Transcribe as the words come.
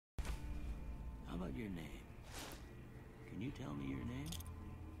about your name? Can you tell me your name?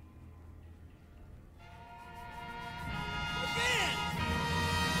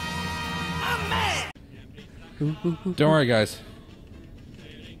 I'm mad! Don't worry, guys.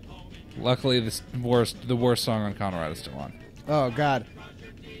 Luckily, the worst song on Conelrad is still on. Oh, God.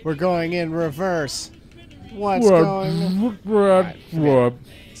 We're going in reverse. What's going on? Right,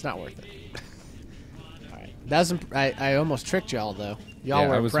 it's not worth it. All right. I almost tricked y'all, though. Y'all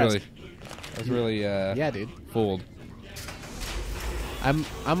were impressed. I was really yeah, dude. Fooled. I'm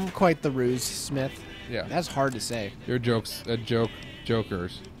quite the ruse smith. Yeah. That's hard to say. You're jokers.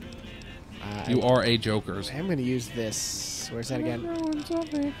 You are a jokers. I'm going to use this. Where's that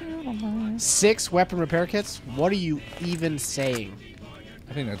again? 6 weapon repair kits? What are you even saying?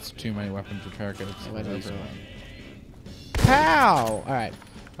 I think that's too many weapons repair kits. Pow! Alright.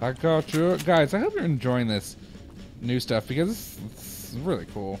 I got you. Guys, I hope you're enjoying this new stuff because it's really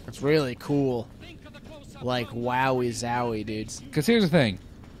cool. It's really cool. Like, wowie zowie, dudes. Because here's the thing.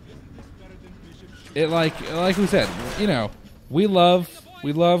 It like we said, you know, we love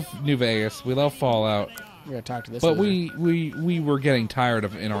New Vegas. We love Fallout. We're gonna talk to this. But we were getting tired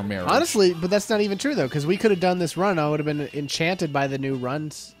of in our marriage. Honestly, but that's not even true though, because we could have done this run. I would have been enchanted by the new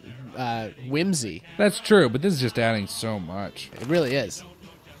run's whimsy. That's true, but this is just adding so much. It really is.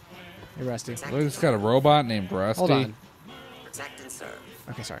 Hey, Rusty. Look, it's got a robot named Rusty. Hold on. Protect and serve.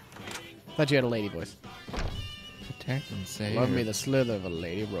 Okay, sorry. Thought you had a lady voice. Protect and save. Love me the slither of a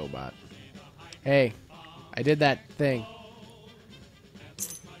lady robot. Hey, I did that thing.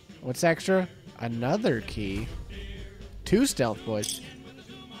 What's extra? Another key. 2 stealth boys.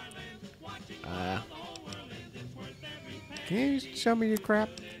 Can you show me your crap?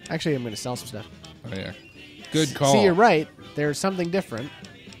 Actually, I'm going to sell some stuff. Oh, yeah. Good call. See, you're right. There's something different.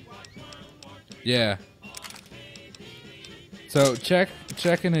 Yeah. So, check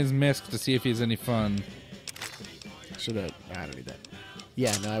in his misc to see if he has any fun. I don't need that.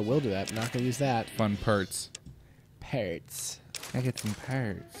 Yeah, no, I will do that. I'm not going to use that. Fun parts. Parts. I get some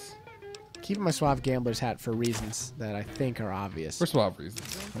parts. Keeping my suave gambler's hat for reasons that I think are obvious. For suave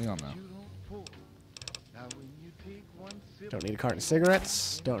reasons. We all know. Don't need a carton of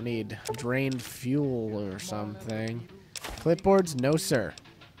cigarettes. Don't need drained fuel or something. Clipboards? No, sir.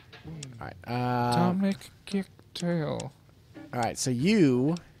 Alright. Atomic Kicktail. Alright, so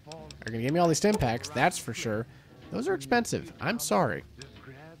you are going to give me all these stim packs. That's for sure. Those are expensive. I'm sorry.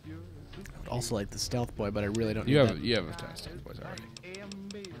 I would also like the stealth boy, but I really don't need that. You have a ton of stealth boys already.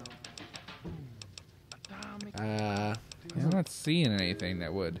 I'm not seeing anything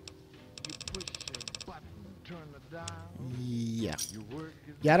that would. Yeah.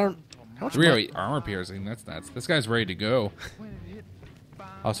 Yeah, I don't... How much 308 armor piercing. That's nuts. This guy's ready to go.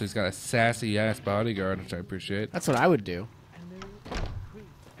 Also, he's got a sassy-ass bodyguard, which I appreciate. That's what I would do.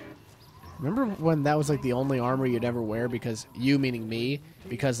 Remember when that was like the only armor you'd ever wear because you, meaning me,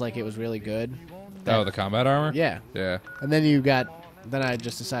 because like it was really good? Oh, the combat armor? Yeah. Yeah. And then then I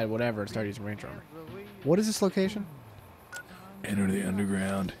just decided whatever and started using range armor. What is this location? Enter the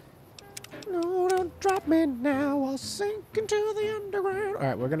underground. No, don't drop me now. I'll sink into the underground. All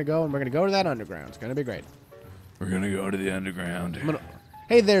right, we're gonna go and we're gonna go to that underground. It's gonna be great. We're gonna go to the underground.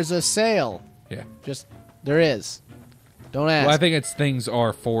 Hey, there's a sale. Yeah. There is. Don't ask. Well, I think things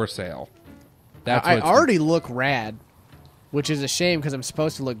are for sale. I already look rad, which is a shame because I'm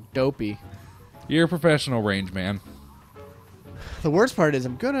supposed to look dopey. You're a professional range man. The worst part is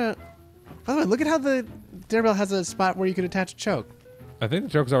I'm gonna... By the way, look at how the Darebell has a spot where you can attach a choke. I think the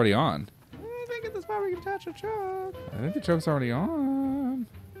choke's already on. I think it's the spot where you can attach a choke. I think the choke's already on.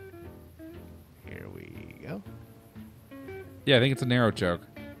 Here we go. Yeah, I think it's a narrow choke.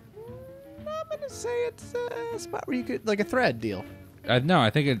 I'm gonna say it's a spot where you could... Like a thread deal. No, I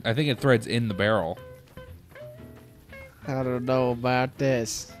think it threads in the barrel. I don't know about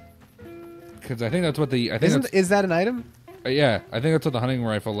this. Because I think that's what the... Is that an item? Yeah, I think that's what the hunting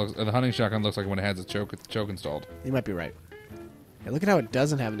rifle looks... the hunting shotgun looks like when it has its choke installed. You might be right. Yeah, look at how it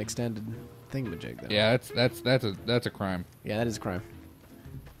doesn't have an extended thingamajig, though. Yeah, that's a crime. Yeah, that is a crime.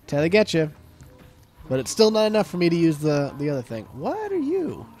 Till they get you. But it's still not enough for me to use the other thing. What are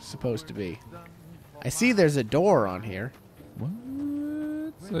you supposed to be? I see there's a door on here. What?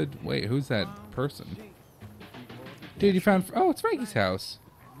 Wait, who's that person? Dude, you found... Oh, it's Frankie's house.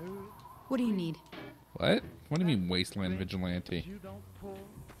 What do you need? What? What do you mean wasteland vigilante?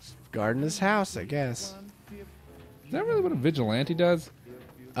 Guarding his house, I guess. Is that really what a vigilante does?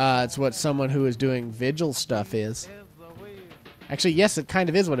 It's what someone who is doing vigil stuff is. Actually, yes, it kind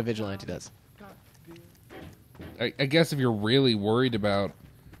of is what a vigilante does. I guess if you're really worried about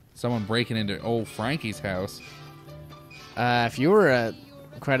someone breaking into old Frankie's house... If you were a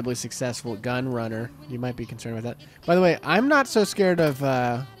incredibly successful gun runner. You might be concerned about that. By the way, I'm not so scared of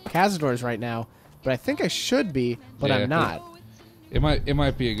cazadors right now, but I think I should be, but Yeah, I'm not. It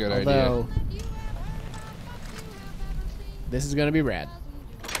might be a good Although, idea. this is going to be rad.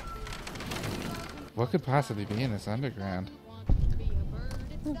 What could possibly be in this underground?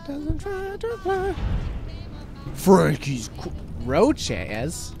 Frankie's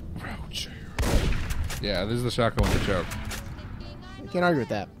Roaches. Roach. Yeah, this is the shotgun with the choke. I can't argue with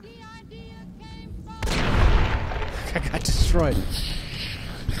that. I got destroyed.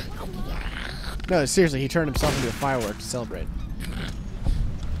 No, seriously, he turned himself into a firework to celebrate.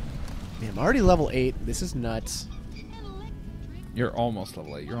 Man, I'm already level 8. This is nuts. You're almost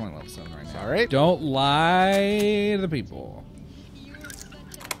level 8. You're only level 7 right now. All right. Don't lie to the people.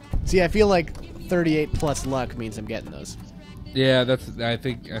 See, I feel like 38 plus luck means I'm getting those. Yeah, that's. I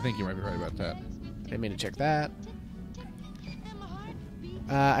think you might be right about that. Didn't mean to check that.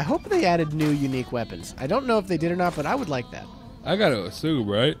 I hope they added new unique weapons. I don't know if they did or not, but I would like that. I gotta assume,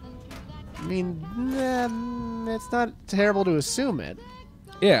 right? I mean, it's not terrible to assume it.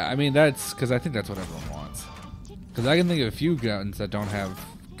 Yeah, I mean that's because I think that's what everyone wants. Because I can think of a few guns that don't have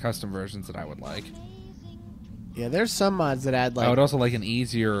custom versions that I would like. Yeah, there's some mods that add like. I would also like an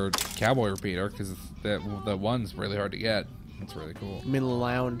easier cowboy repeater because the one's really hard to get. It's really cool. I mean, the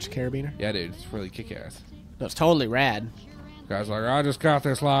lounge carabiner. Yeah, dude, it's really kick-ass. No, it's totally rad. Guys like, I just got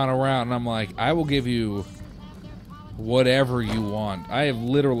this lying around, and I'm like, I will give you whatever you want. I have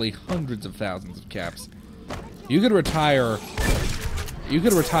literally hundreds of thousands of caps. You could retire. You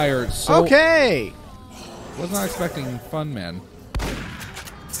could retire. So Okay. Was not expecting fun, man.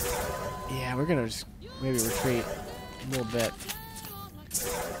 Yeah, we're gonna just maybe retreat a little bit.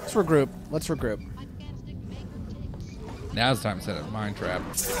 Let's regroup. Let's regroup. Now's the time to set a mine trap.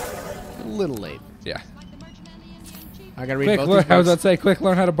 A little late. Yeah. I gotta read Quick, both learn, these how does books. that say? Quick,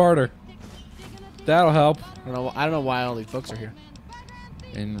 learn how to barter. That'll help. I don't know why all these books are here.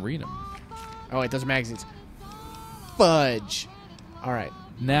 And read them. Oh wait, those are magazines. Fudge. All right.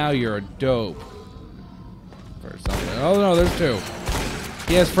 Now you're a dope. Or something. Oh no, there's two.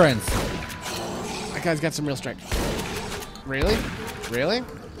 He has friends. That guy's got some real strength. Really? Really?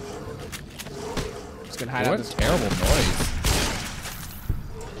 Just gonna hide out What this. a terrible noise.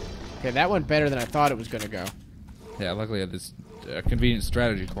 Okay, that went better than I thought it was gonna go. Yeah, luckily I had this convenient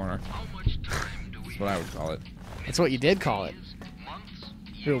strategy corner. That's what I would call it. That's what you did call it.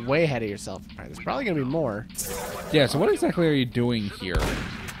 You're way ahead of yourself. All right, there's probably gonna be more. Yeah, so what exactly are you doing here?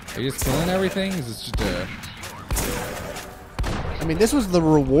 Are you just killing everything? Is this just a... I mean, this was the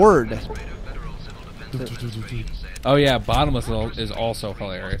reward. Oh yeah, bottomless is also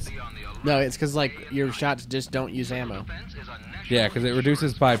hilarious. No, it's because like your shots just don't use ammo. Yeah, because it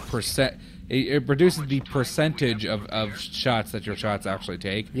reduces by percent. It reduces the percentage of shots that your shots actually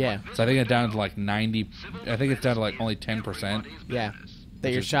take. Yeah. So I think it's down to like 90. I think it's down to like only 10%. Yeah.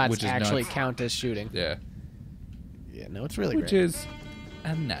 That your shots which is actually nuts. count as shooting. Yeah. Yeah, no, it's really Which great. is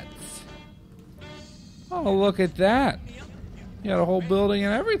nuts. Oh, look at that. You got a whole building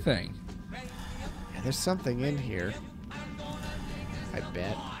and everything. Yeah, there's something in here. I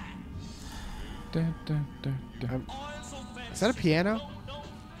bet. Dun, dun, dun, dun. Is that a piano?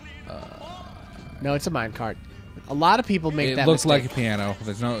 No, it's a minecart. A lot of people make It that looks mistake. like a piano.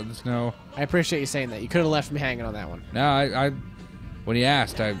 There's no. I appreciate you saying that. You could have left me hanging on that one. No, I when he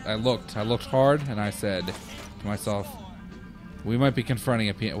asked, I looked hard, and I said to myself, we might be confronting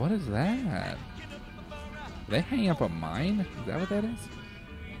a piano. What is that? Are they hanging up a mine? Is that what that is?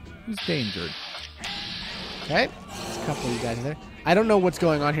 Who's endangered? Okay. There's a couple of you guys in there. I don't know what's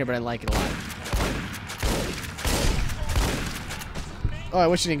going on here, but I like it a lot. Oh, I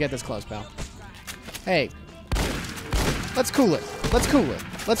wish you didn't get this close, pal. Hey. Let's cool it. Let's cool it.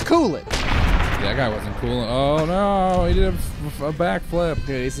 Let's cool it. Yeah, that guy wasn't cool. Oh no, he did a backflip.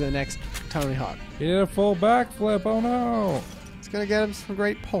 Dude, he's the next Tony Hawk. He did a full backflip. Oh no. It's going to get him some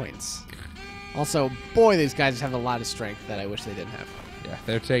great points. Also, boy, these guys have a lot of strength that I wish they didn't have. Yeah,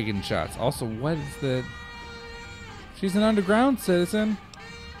 they're taking shots. Also, what is the... She's an underground citizen.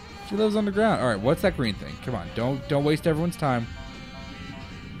 She lives underground. All right, what's that green thing? Come on, don't waste everyone's time.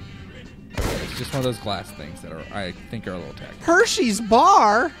 Okay, it's just one of those glass things that I think are a little tacky. Hershey's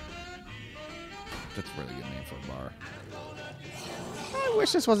Bar? That's a really good name for a bar. I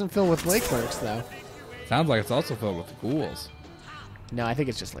wish this wasn't filled with lake lurks, though. Sounds like it's also filled with ghouls. No, I think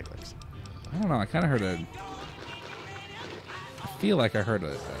it's just lake lurks. I don't know. I kind of heard a... I feel like I heard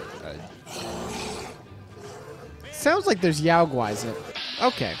a Sounds like there's Yao Guais in it.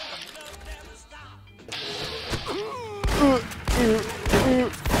 Okay.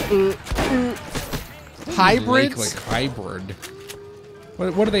 Hybrids? Lake, like hybrid.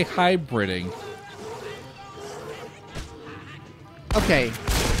 What are they hybriding? Okay.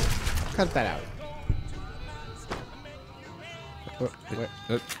 Cut that out.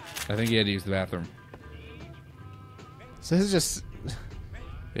 I think he had to use the bathroom. So this is just...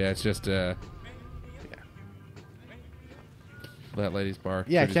 Yeah, it's just that lady's bar.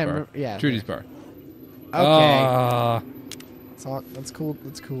 Yeah, I Trudy's can't bar. remember. Yeah. Trudy's bar. Okay. Let's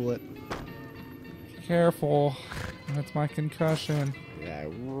cool it. Careful. That's my concussion. Yeah.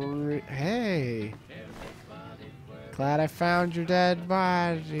 Hey. Glad I found your dead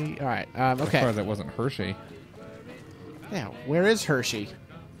body. All right. As Okay. far as that wasn't Hershey. Yeah. Where is Hershey?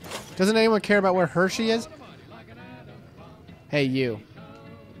 Doesn't anyone care about where Hershey is? Hey, you.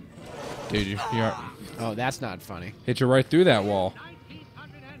 Dude, you're Oh, that's not funny. hit you right through that wall.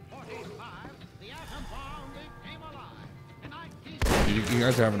 Dude, you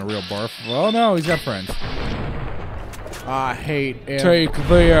guys are having a real barf. Oh no, he's got friends. I hate it. Take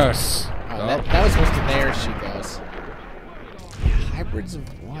this. Oh, that was supposed to. There she goes. Hybrids of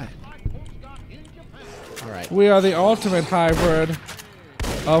what? All right. We are the ultimate hybrid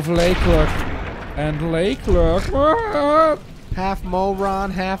of Lakelook and Lakelook. Ah! Half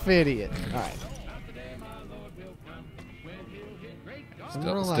moron, half idiot. All right.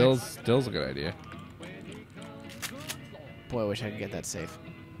 Still's a good idea. Boy, I wish I could get that safe.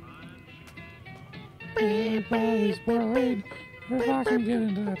 Everybody's worried if I can get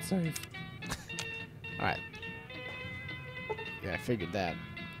into that safe. All right. Yeah, I figured that.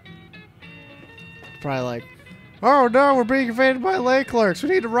 Probably like, oh no, we're being invaded by lake clerks. We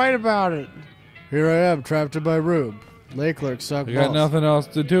need to write about it. Here I am, trapped in my room. Lake clerks suck We got balls. nothing else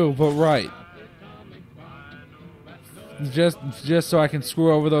to do but write. Just so I can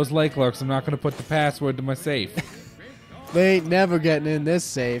screw over those lake clerks, I'm not going to put the password to my safe. They ain't never getting in this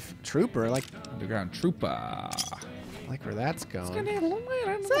safe. Trooper, like Underground trooper. where that's going.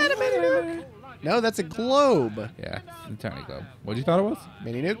 No, that's a globe. Yeah, it's a tiny globe. What you thought it was?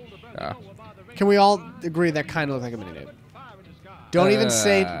 Mini nuke. Oh. Can we all agree that kind of looks like a mini nuke? Don't even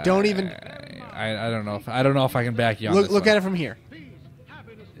say. Don't even I don't know. I don't know if I can back you on this look one. at it from here.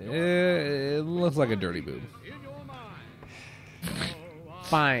 It looks like a dirty boob.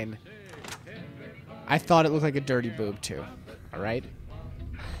 Fine. I thought it looked like a dirty boob too. All right.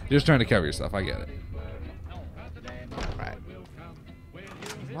 You're just trying to cover yourself. I get it. All right.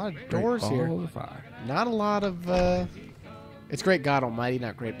 A lot of doors Great here. Ball of Fire. Not a lot of. It's Great God Almighty,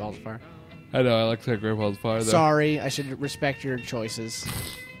 not Great Balls of Fire. I know. I like to say Great Balls of Fire. Though. Sorry, I should respect your choices.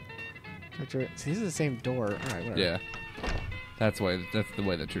 See, this is the same door. All right, whatever. Yeah. That's the way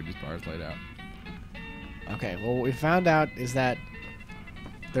that Trudy's bar is laid out. Okay. Well, what we found out is that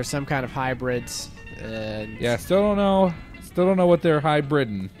there's some kind of hybrids. And Yeah. Still don't know. Still don't know what they're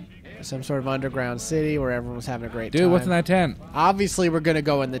hybriding. some sort of underground city where everyone was having a great time. Dude, what's in that tent? Obviously, we're gonna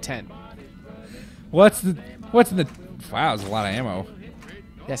go in the tent. What's in the? Wow, there's a lot of ammo.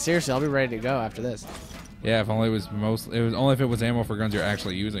 Yeah, seriously, I'll be ready to go after this. Yeah, if only it was only if it was ammo for guns you're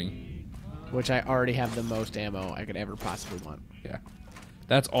actually using. Which I already have the most ammo I could ever possibly want. Yeah.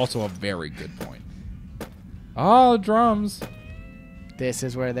 That's also a very good point. Oh, drums. This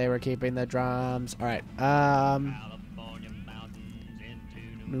is where they were keeping the drums. All right.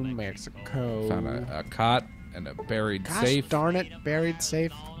 New Mexico. Found a cot and a buried Gosh safe. darn it, buried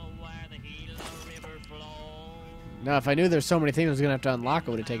safe. No, if I knew there's so many things I was gonna have to unlock,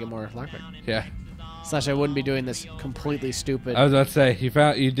 it would have taken more lockpick. Yeah. Slash, I wouldn't be doing this completely stupid. I was about to say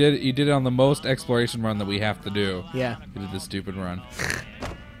you did it on the most exploration run that we have to do. Yeah, You did the stupid run.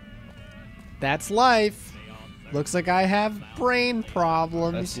 that's life. Looks like I have brain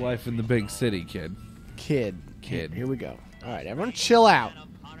problems. That's life in the big city, kid. Kid. Kid. Here we go. All right, everyone, chill out.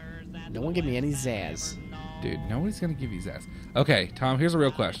 No one give me any zazz. Dude, nobody's gonna give you zazz. Okay, Tom. Here's a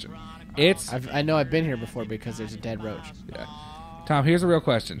real question. I know I've been here before because there's a dead roach. Yeah. Tom, here's a real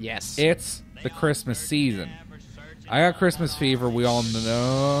question. Yes. It's the Christmas season. I got Christmas fever. We all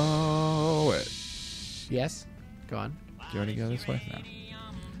know it. Yes. Go on. Do you already go this way?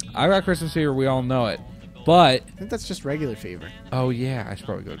 No. I got Christmas fever. We all know it. But I think that's just regular fever. oh yeah, I should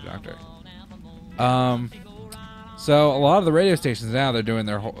probably go to the doctor. So a lot of the radio stations now they're doing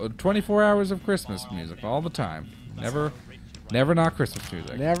their whole 24 hours of Christmas music all the time. Never not Christmas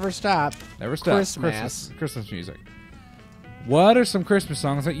music. Never stop. Never stop. Christmas music. What are some Christmas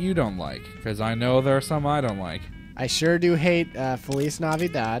songs that you don't like? Because I know there are some I don't like. I sure do hate Feliz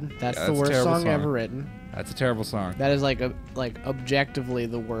Navidad. That's Yeah, the that's a worst terrible song song. ever written. That's a terrible song. That is like objectively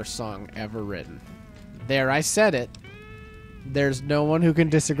the worst song ever written. There, I said it. There's no one who can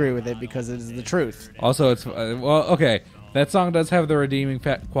disagree with it because it is the truth. Also, it's well, okay. That song does have the redeeming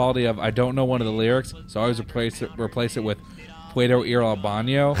quality of I don't know one of the lyrics, so I always replace it with Puedo ir al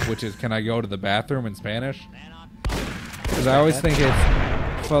baño, which is can I go to the bathroom in Spanish? Because I always think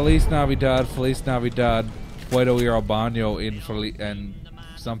it's Feliz Navidad, Puedo ir al baño and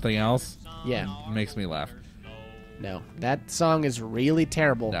something else. Yeah. It makes me laugh. No, that song is really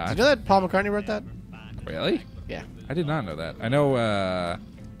terrible. Nah. Did you know that Paul McCartney wrote that? Really? Yeah. I did not know that. I know,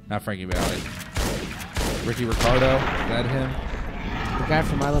 not Frankie Valli. Ricky Ricardo, is that him? The guy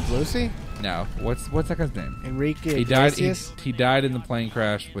from I Love Lucy? No. What's that guy's name? Enrique He died. Iglesias? He died in the plane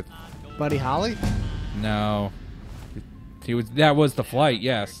crash with. Buddy Holly? No. He was. That was The Flight.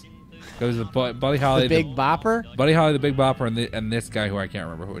 Yes. It was Buddy Holly, The Big Bopper? Buddy Holly, the Big Bopper, and this guy who I can't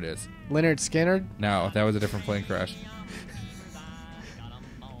remember who it is. Leonard Skinner? No, that was a different plane crash.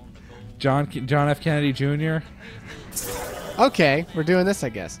 John F. Kennedy Jr. Okay, we're doing this, I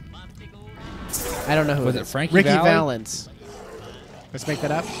guess. I don't know who Was it it is. Frankie Ricky Valli? Valance. Let's make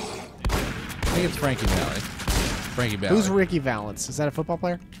that up. I think it's Frankie Valli. Frankie Valli. Who's Ricky Valance? Is that a football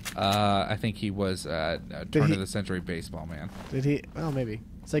player? I think he was a turn of the century baseball man. Did he? Oh, maybe.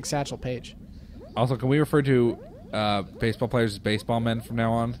 It's like Satchel Paige. Also, can we refer to baseball players as baseball men from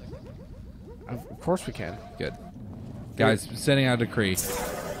now on? Of course we can. Good. Guys, sending out a decree.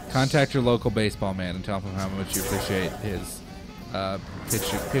 Contact your local baseball man and tell him how much you appreciate his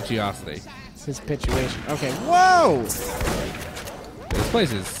pitchiosity. It's his situation. Okay. Whoa! This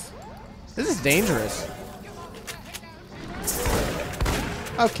place is... This is dangerous.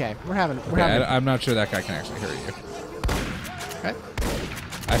 Okay, we're having. I'm not sure that guy can actually hear you. Okay.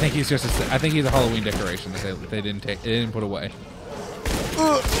 I think he's just. I think he's a Halloween decoration that they didn't put away.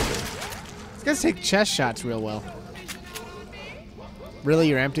 These guys take chest shots real well. Really,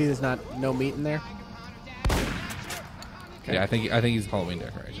 you're empty? There's no meat in there? Okay. Yeah, I think he's a Halloween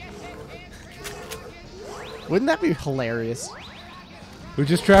decoration. Wouldn't that be hilarious? We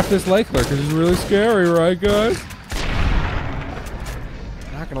just trapped this lake lurker. This is really scary, right, guys?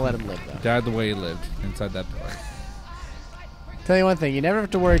 I'm not gonna let him live though. Died the way he lived inside that door. Tell you one thing, you never have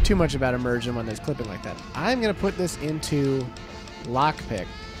to worry too much about immersion when there's clipping like that. I'm gonna put this into lockpick.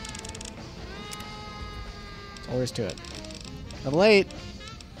 That's all there is to it. Level 8.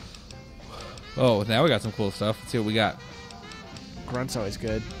 Oh, now we got some cool stuff. Let's see what we got. Grunt's always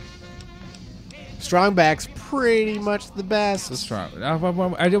good. Strongback's pretty much the best. It's strong. I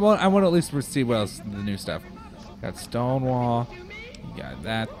want to at least see what else the new stuff. Got Stonewall. You got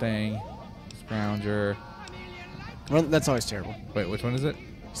that thing. Scrounger. Well, that's always terrible. Wait, which one is it?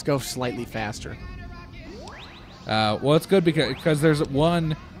 Just go slightly faster. Well, it's good because there's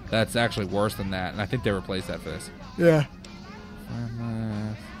one that's actually worse than that, and I think they replaced that for this. Yeah.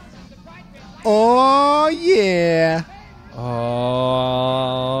 Oh, yeah.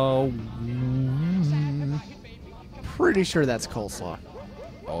 Oh. Pretty sure that's coleslaw.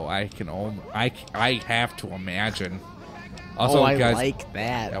 Oh, I have to imagine. Also, I guys, like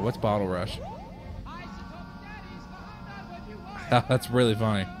that. yeah, what's Bottle Rush? That's really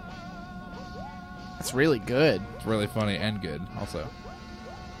funny. That's really good. It's really funny and good, also.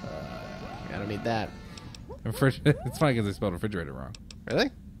 I don't need that. It's funny because they spelled refrigerator wrong. Really?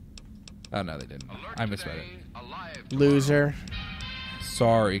 Oh, no, they didn't. I misread it. Loser.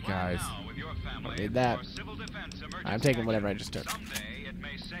 Sorry, guys. Don't need that. I'm taking whatever I just took.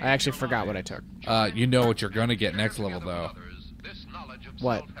 I actually forgot what I took. You know what you're going to get next level, though.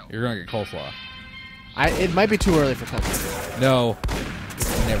 What? You're going to get coleslaw. It might be too early for coleslaw. No.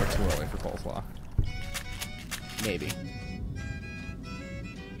 It's never too early for coleslaw. Maybe.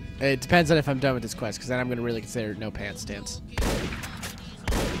 It depends on if I'm done with this quest, because then I'm going to really consider no pants stance.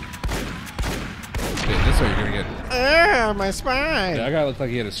 Dude, this way you're going to get... Ah, my spine! That guy looked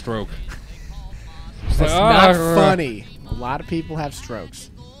like he had a stroke. That's not funny. A lot of people have strokes.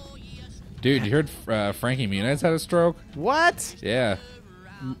 Dude, you heard Frankie Muniz had a stroke? What? Yeah.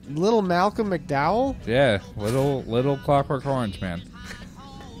 Little Malcolm McDowell? Yeah. Little Clockwork Orange, man.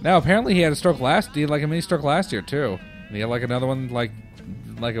 Now, apparently he had a stroke he had like a mini stroke last year, too. And he had like another one like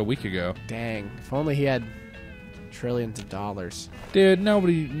a week ago. Dang. If only he had trillions of dollars. Dude,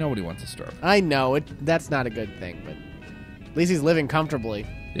 nobody wants a stroke. I know. That's not a good thing, but at least he's living comfortably.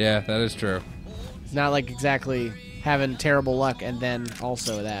 Yeah, that is true. It's not like exactly having terrible luck and then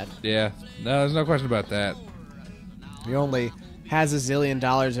also that. Yeah. No, there's no question about that. He only has $1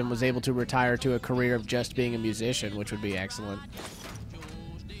 zillion and was able to retire to a career of just being a musician, which would be excellent.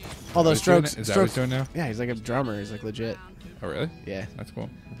 Although strokes... Is that what he's doing now? Yeah, he's like a drummer. He's like legit. Oh, really? Yeah. That's cool.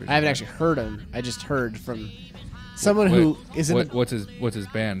 I haven't actually heard him. I just heard from someone who is in the... What's his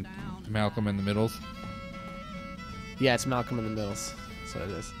band? Malcolm in the Middles? Yeah, it's Malcolm in the Middles. That's what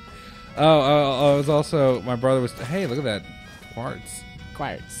it is. Oh, it was also... My brother was... Hey, look at that. Quartz.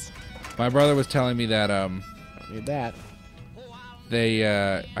 Quartz. My brother was telling me that... Don't need that. they,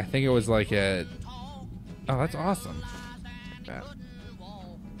 I think it was like a. Oh, that's awesome.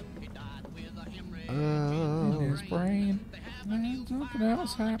 In his brain, and something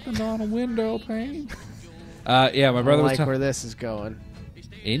else happened on a window pane. Yeah, my brother I was like telling. where this is going.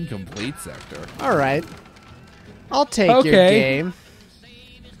 Incomplete sector. All right. I'll take your Okay. game.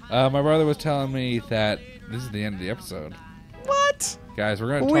 My brother was telling me that this is the end of the episode. What? Guys,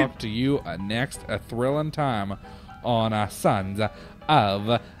 we're going to talk to you next, a thrilling time on Sons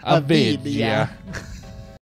of Vidya. Vidya.